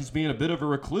seems like he's being a bit of a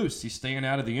recluse. He's staying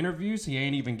out of the interviews. He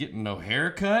ain't even getting no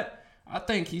haircut. I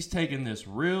think he's taking this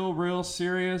real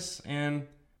serious, and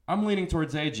I'm leaning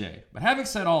towards AJ. But having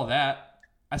said all that,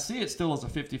 I see it still as a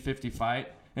 50-50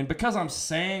 fight. And because I'm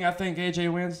saying I think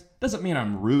AJ wins, doesn't mean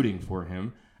I'm rooting for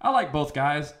him. I like both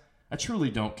guys. I truly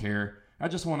don't care. I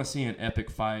just want to see an epic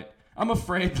fight. I'm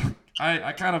afraid,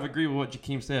 I kind of agree with what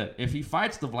Jakeem said. If he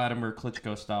fights the Vladimir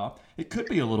Klitschko style, it could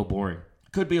be a little boring.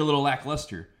 It could be a little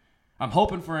lackluster. I'm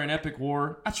hoping for an epic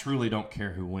war. I truly don't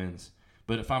care who wins.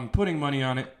 But if I'm putting money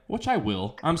on it, which I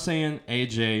will, I'm saying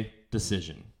AJ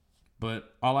decision.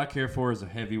 But all I care for is a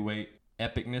heavyweight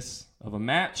epicness of a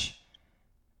match.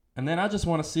 And then I just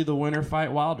want to see the winner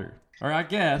fight Wilder. Or I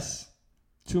guess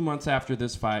 2 months after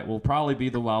this fight will probably be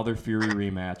the Wilder-Fury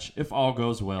rematch, if all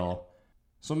goes well.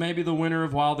 So maybe the winner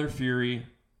of Wilder-Fury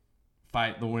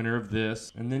fight the winner of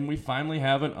this, and then we finally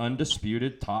have an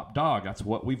undisputed top dog. That's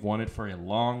what we've wanted for a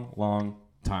long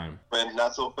time. Brandon,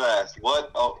 not so fast.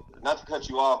 Not to cut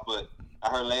you off, but I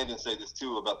heard Landon say this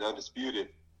too about the undisputed.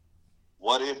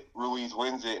 What if Ruiz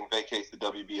wins it and vacates the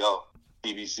WBO,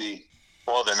 PBC?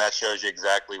 Well, then that shows you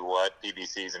exactly what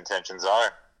PBC's intentions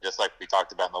are, just like we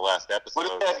talked about in the last episode.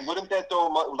 Wouldn't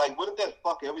that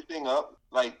fuck everything up?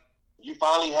 Like, you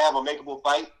finally have a makeable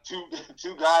fight.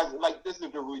 Two guys, like, this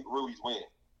is the Ruiz win.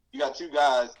 You got two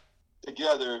guys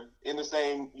together in the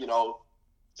same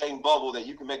bubble that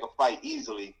you can make a fight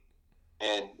easily,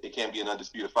 and it can't be an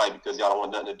undisputed fight because y'all don't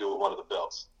want nothing to do with one of the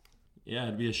belts. Yeah,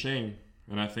 it'd be a shame.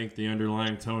 And I think the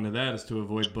underlying tone of that is to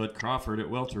avoid Bud Crawford at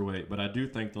welterweight. But I do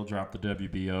think they'll drop the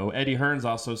WBO. Eddie Hearns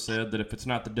also said that if it's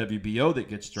not the WBO that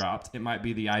gets dropped, it might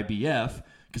be the IBF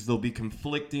because there'll be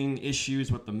conflicting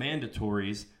issues with the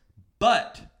mandatories.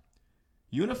 But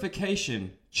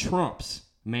unification trumps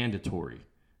mandatory.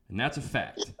 And that's a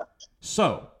fact.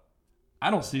 So I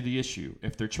don't see the issue.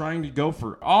 If they're trying to go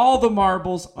for all the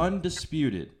marbles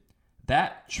undisputed,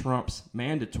 that trumps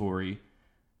mandatory.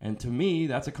 And to me,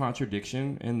 that's a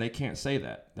contradiction, and they can't say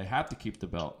that. They have to keep the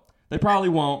belt. They probably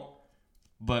won't,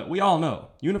 but we all know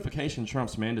unification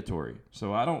trumps mandatory.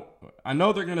 So I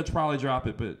know they're going to probably drop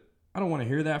it, but I don't want to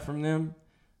hear that from them.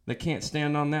 They can't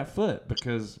stand on that foot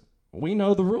because we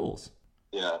know the rules.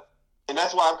 Yeah. And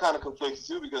that's why I'm kind of conflicted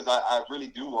too, because I really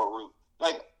do want root.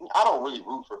 Like, I don't really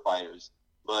root for fighters,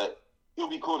 but it would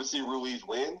be cool to see Ruiz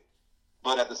win.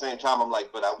 But at the same time, I'm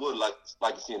like, but I would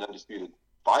like to see an undisputed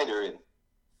fighter,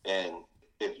 and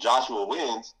if Joshua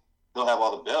wins, he'll have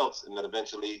all the belts, and then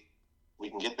eventually we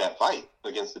can get that fight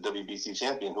against the WBC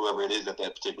champion, whoever it is at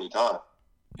that particular time.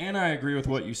 And I agree with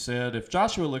what you said. If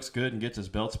Joshua looks good and gets his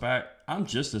belts back, I'm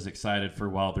just as excited for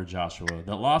Wilder Joshua.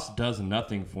 The loss does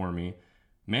nothing for me.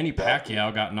 Manny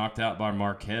Pacquiao got knocked out by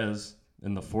Marquez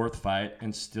in the fourth fight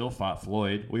and still fought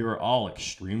Floyd. We were all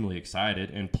extremely excited,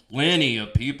 and plenty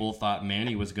of people thought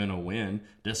Manny was going to win,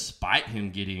 despite him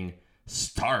getting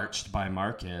starched by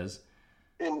Marquez.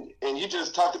 And you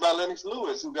just talked about Lennox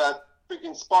Lewis, who got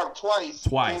freaking sparked twice.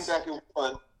 Came back and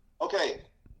won. Okay,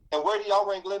 and where do y'all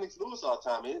rank Lennox Lewis all the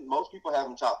time? Most people have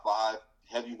him top 5,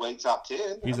 heavyweight top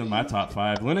 10. He's in my top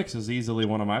 5. Lennox is easily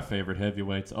one of my favorite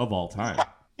heavyweights of all time.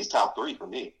 He's top 3 for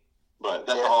me, but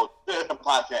that's a whole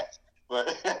podcast.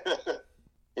 But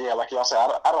yeah, like y'all said,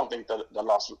 I don't think the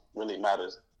loss really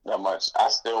matters that much.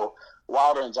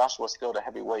 Wilder and Joshua is still the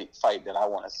heavyweight fight that I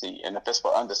want to see. And if it's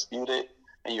for undisputed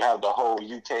and you have the whole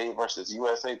UK versus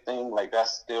USA thing, like,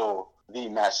 that's still the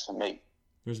match to make.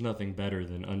 There's nothing better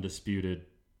than undisputed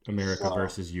America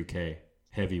versus UK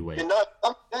heavyweight. And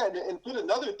put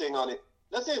another thing on it.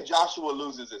 Let's say if Joshua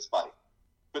loses his fight,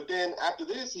 but then after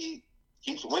this he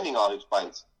keeps winning all his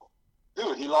fights.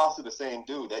 Dude, he lost to the same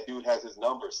dude. That dude has his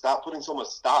number. Stop putting so much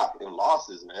stock in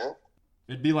losses, man.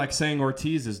 It'd be like saying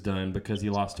Ortiz is done because he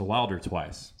lost to Wilder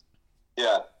twice.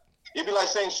 Yeah. It'd be like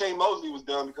saying Shane Mosley was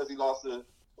done because he lost to,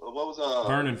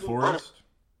 Vernon Forrest.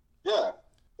 Yeah.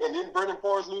 And didn't Vernon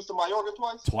Forrest lose to Mayorga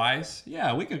twice? Twice?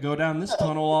 Yeah, we could go down this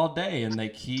tunnel all day, and they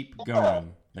keep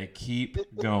going. They keep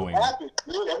going. It happens,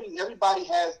 dude. Everybody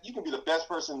has, you can be the best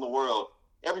person in the world.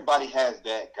 Everybody has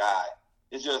that guy.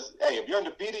 It's just, hey, if you're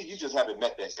undefeated, you just haven't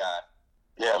met that guy.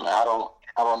 Yeah, man, I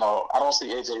don't know. I don't see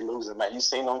AJ losing, man. You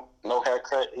seen him? No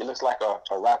haircut. He looks like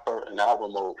a rapper in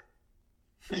album mode.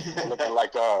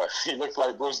 He looks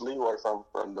like Bruce Leroy from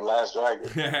The Last Dragon.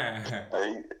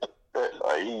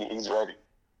 He's ready.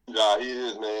 Yeah, he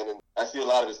is, man. And I see a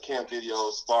lot of his camp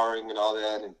videos, sparring and all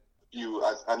that. And few.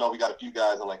 I know we got a few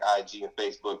guys on like IG and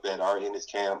Facebook that are in his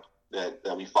camp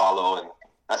that we follow, and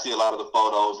I see a lot of the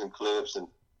photos and clips, and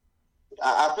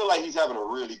I feel like he's having a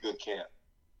really good camp.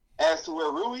 As to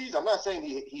where Ruiz, I'm not saying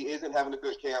he isn't having a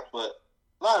good camp, but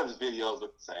a lot of his videos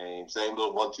look the same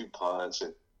little 1-2 punch,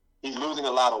 and he's losing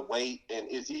a lot of weight. And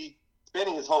is he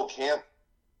spending his whole camp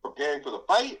preparing for the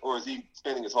fight, or is he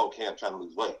spending his whole camp trying to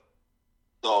lose weight?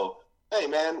 So, hey,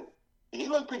 man, he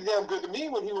looked pretty damn good to me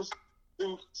when he was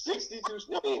 260.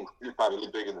 I mean, he's probably a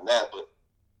little bigger than that, but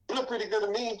he looked pretty good to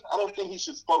me. I don't think he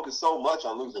should focus so much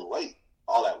on losing weight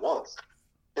all at once.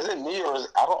 Is it me, or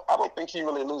I don't think he's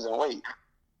really losing weight.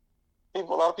 A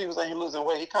lot of people say he's losing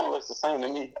weight. He kind of looks the same to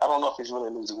me. I don't know if he's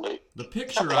really losing weight. The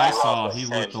picture I saw, he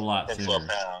looked a lot thinner.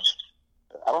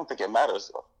 I don't think it matters,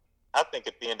 though. I think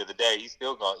at the end of the day, he's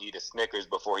still going to eat a Snickers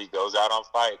before he goes out on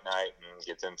fight night and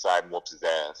gets inside and whoops his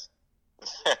ass.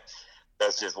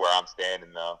 That's just where I'm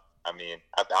standing, though. I mean,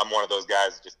 I'm one of those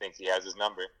guys that just thinks he has his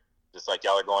number. Just like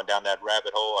y'all are going down that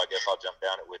rabbit hole, I guess I'll jump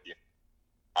down it with you.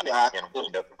 I think he's going to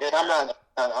end up.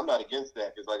 And I'm not against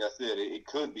that because, like I said, it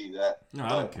could be that. No, I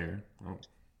don't care.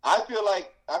 I feel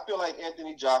like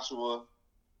Anthony Joshua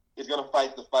is going to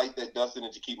fight the fight that Dustin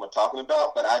and Jakeem are talking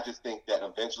about, but I just think that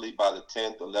eventually by the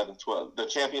 10th, 11th, 12th, the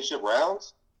championship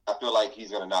rounds, I feel like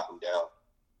he's going to knock him down.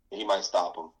 And he might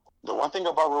stop him. The one thing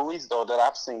about Ruiz, though, that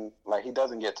I've seen, like, he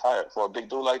doesn't get tired. For a big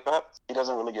dude like that, he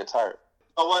doesn't really get tired.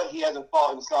 You know what? He hasn't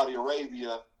fought in Saudi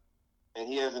Arabia, and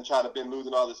he hasn't tried to been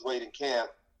losing all this weight in camp.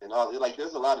 And all, like,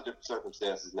 there's a lot of different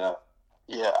circumstances now.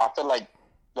 Yeah, I feel like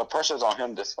the pressure's on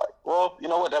him this fight. Well, you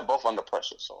know what? They're both under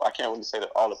pressure, so I can't really say that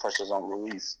all the pressure's on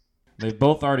Ruiz. They've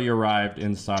both already arrived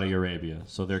in Saudi Arabia,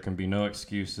 so there can be no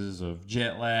excuses of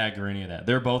jet lag or any of that.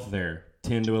 They're both there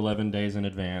 10 to 11 days in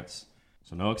advance,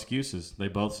 so no excuses. They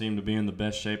both seem to be in the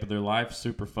best shape of their life,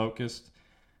 super focused.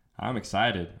 I'm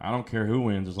excited. I don't care who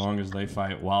wins as long as they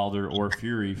fight Wilder or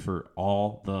Fury for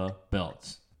all the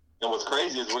belts. And what's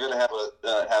crazy is we're going to have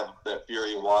that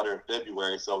Fury and Wilder in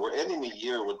February, so we're ending the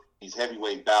year with these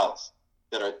heavyweight bouts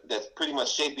that's pretty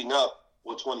much shaping up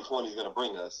what 2020 is going to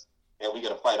bring us. And we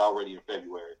got a fight already in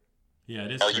February. Yeah,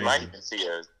 it is. You might even see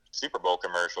a Super Bowl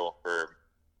commercial for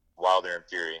Wilder and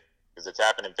Fury because it's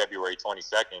happening February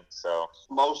 22nd. So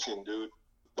motion, dude.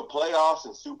 The playoffs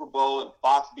and Super Bowl and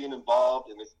Fox being involved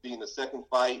and this being the second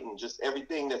fight and just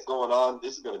everything that's going on,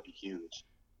 this is going to be huge.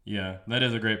 Yeah, that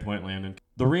is a great point, Landon.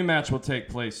 The rematch will take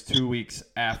place 2 weeks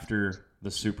after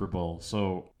the Super Bowl.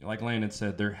 So, like Landon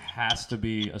said, there has to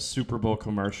be a Super Bowl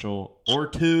commercial or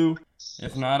two,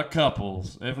 if not a couple,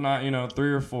 if not,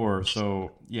 3 or 4.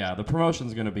 So, yeah, the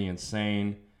promotion's going to be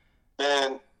insane.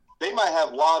 And they might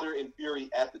have Wilder and Fury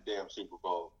at the damn Super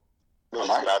Bowl. I was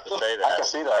about to say that. I can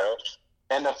see that.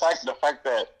 And the fact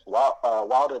that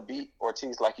Wilder beat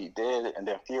Ortiz like he did, and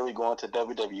then Fury going to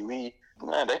WWE,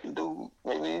 man, they can do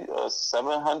maybe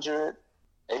 700,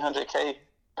 800K.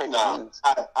 Nah,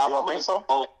 I don't think so.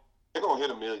 They're going to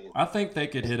hit $1 million. I think they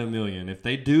could hit $1 million. If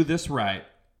they do this right,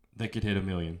 they could hit $1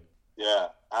 million. Yeah,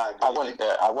 I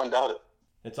wouldn't doubt it.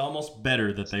 It's almost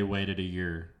better that they waited a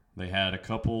year. They had a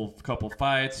couple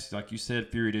fights. Like you said,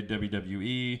 Fury did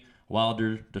WWE.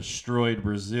 Wilder destroyed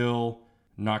Brazil.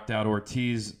 Knocked out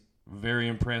Ortiz very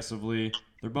impressively.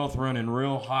 They're both running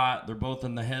real hot. They're both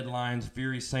in the headlines.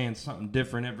 Fury's saying something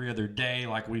different every other day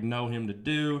like we know him to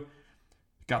do.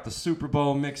 Got the Super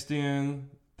Bowl mixed in.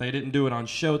 They didn't do it on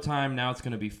Showtime. Now it's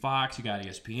going to be Fox. You got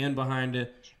ESPN behind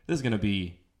it. This is going to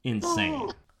be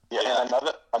insane. Yeah, and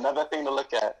another thing to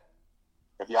look at,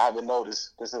 if y'all haven't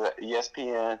noticed, this is an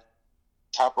ESPN,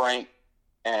 Top Rank,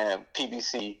 and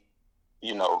PBC,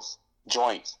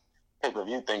 joint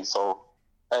pay-per-view thing. So,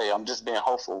 hey, I'm just being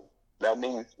hopeful. That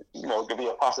means, it could be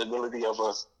a possibility of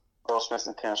a Earl Spence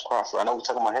and Terrence Crawford. I know we're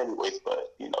talking about heavyweights,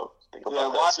 but, think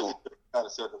about that too. Kind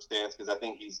of circumstance because I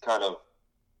think he's kind of,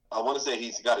 I want to say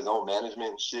he's got his own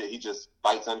management and shit. He just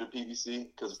fights under PBC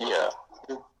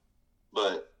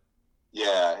but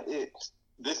yeah,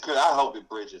 I hope it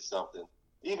bridges something.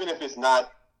 Even if it's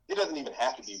not, it doesn't even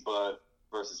have to be Bud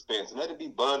versus Spence. Let it be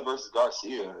Bud versus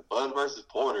Garcia, or Bud versus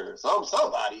Porter, or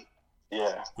somebody.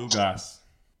 Yeah. Ugas.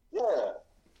 Yeah,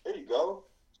 there you go.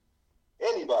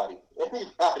 Anybody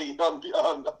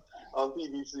on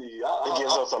PBC. It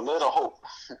gives us a little hope.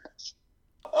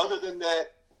 Other than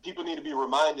that, people need to be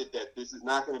reminded that this is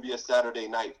not going to be a Saturday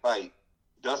night fight.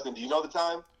 Dustin, do you know the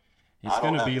time? It's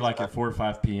going to be like at 4 or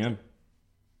 5 p.m.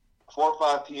 4 or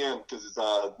 5 p.m. because it's,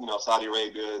 Saudi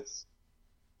Arabia.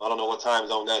 I don't know what time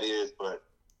zone that is, but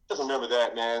just remember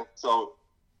that, man. So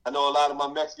I know a lot of my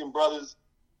Mexican brothers,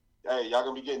 hey, y'all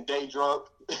going to be getting day drunk.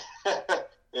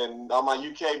 And all my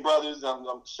UK brothers, I'm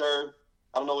sure,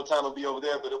 I don't know what time it'll be over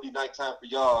there, but it'll be nighttime for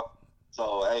y'all.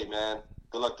 So, hey, man,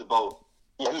 good luck to both.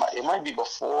 Yeah, it might be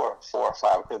before 4 or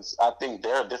 5 because I think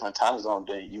there are different time zones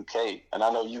than UK, and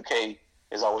I know UK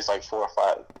is always like 4 or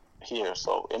 5 here,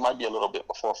 so it might be a little bit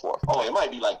before 4 or 5. Oh, it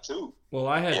might be like 2. Well,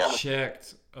 I had Yeah.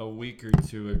 checked a week or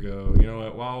 2 ago. You know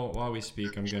what? While we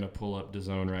speak, I'm going to pull up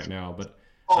DAZN right now. But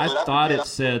I thought it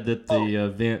said that the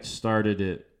event started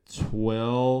at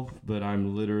 12, but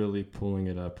I'm literally pulling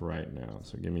it up right now.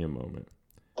 So give me a moment.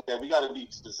 Okay, we got to be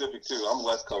specific, too. I'm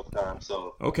West Coast time,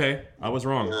 so. Okay, I was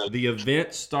wrong. The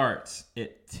event starts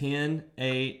at 10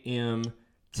 a.m.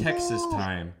 Texas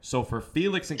time. So for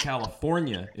Felix in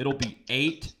California, it'll be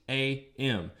 8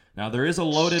 a.m. Now, there is a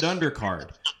loaded undercard.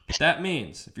 But that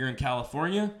means if you're in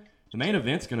California, the main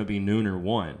event's going to be noon or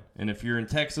 1. And if you're in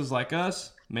Texas like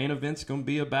us, main event's going to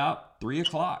be about 3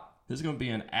 o'clock. This is going to be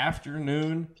an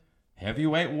afternoon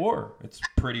heavyweight war. It's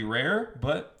pretty rare,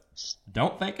 but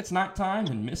don't think it's nighttime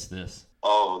and miss this.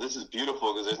 Oh, this is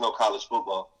beautiful because there's no college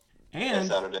football. And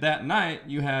that night,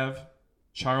 you have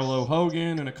Charlo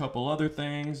Hogan and a couple other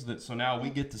things. So now we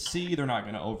get to see. They're not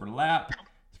going to overlap.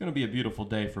 It's going to be a beautiful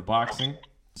day for boxing.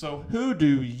 So who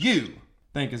do you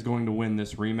think is going to win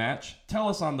this rematch? Tell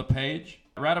us on the page.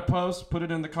 Write a post, put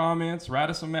it in the comments, write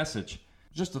us a message.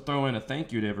 Just to throw in a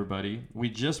thank you to everybody, we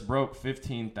just broke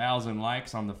 15,000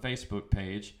 likes on the Facebook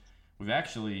page. We've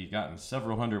actually gotten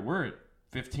several hundred. We're at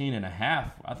 15 and a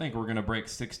half. I think we're going to break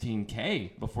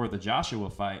 16K before the Joshua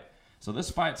fight. So this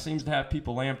fight seems to have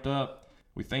people amped up.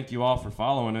 We thank you all for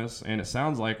following us, and it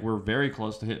sounds like we're very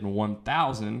close to hitting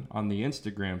 1,000 on the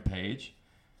Instagram page.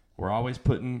 We're always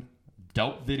putting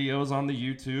dope videos on the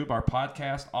YouTube. Our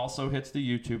podcast also hits the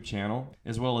YouTube channel,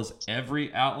 as well as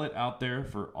every outlet out there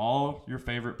for all your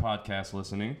favorite podcast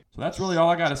listening. So that's really all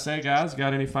I got to say, guys.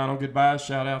 Got any final goodbyes,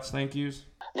 shout-outs, thank yous?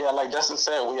 Yeah, like Dustin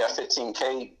said, we have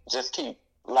 15K. Just keep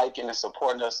liking and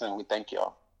supporting us, and we thank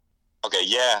y'all. Okay,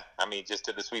 yeah. I mean, just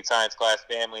to the Sweet Science Class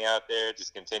family out there,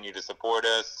 just continue to support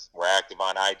us. We're active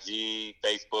on IG,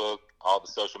 Facebook, all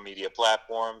the social media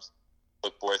platforms.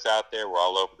 Look for us out there. We're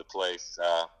all over the place.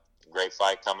 Great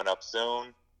fight coming up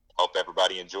soon. Hope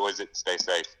everybody enjoys it. Stay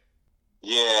safe.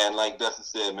 Yeah, and like Dustin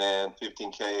said, man,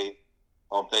 15K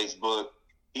on Facebook.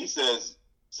 He says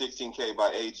 16K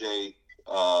by AJ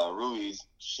Ruiz.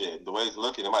 Shit, the way it's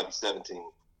looking, it might be 17.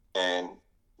 And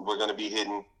we're going to be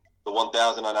hitting the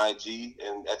 1,000 on IG,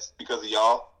 and that's because of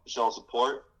y'all showing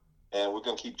support. And we're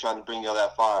going to keep trying to bring y'all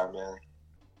that fire, man.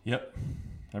 Yep.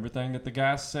 Everything that the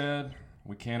guys said,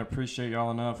 we can't appreciate y'all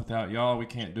enough. Without y'all, we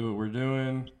can't do what we're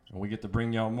doing. And we get to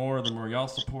bring y'all more the more y'all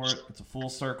support. It's a full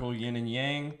circle, yin and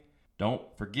yang. Don't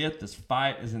forget, this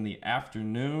fight is in the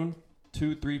afternoon,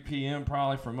 3 p.m.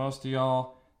 probably for most of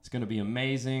y'all. It's going to be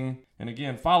amazing. And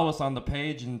again, follow us on the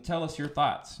page and tell us your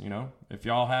thoughts. You know, if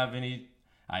y'all have any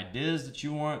ideas that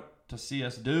you want to see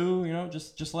us do, you know,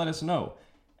 just let us know.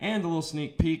 And a little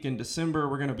sneak peek, in December,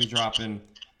 we're going to be dropping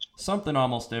something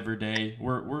almost every day.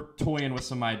 We're toying with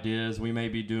some ideas. We may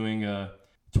be doing a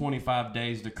 25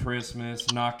 days to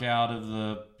Christmas, knockout of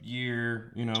the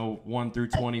year, you know, 1 through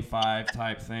 25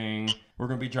 type thing. We're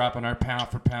going to be dropping our pound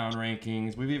for pound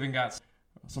rankings. We've even got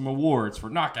some awards for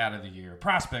knockout of the year,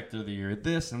 prospect of the year,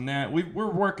 this and that. We're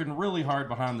working really hard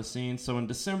behind the scenes. So in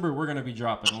December, we're going to be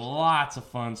dropping lots of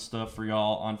fun stuff for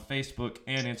y'all on Facebook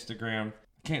and Instagram.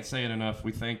 Can't say it enough.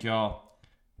 We thank y'all.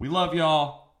 We love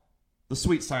y'all. The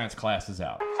Sweet Science Class is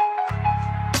out.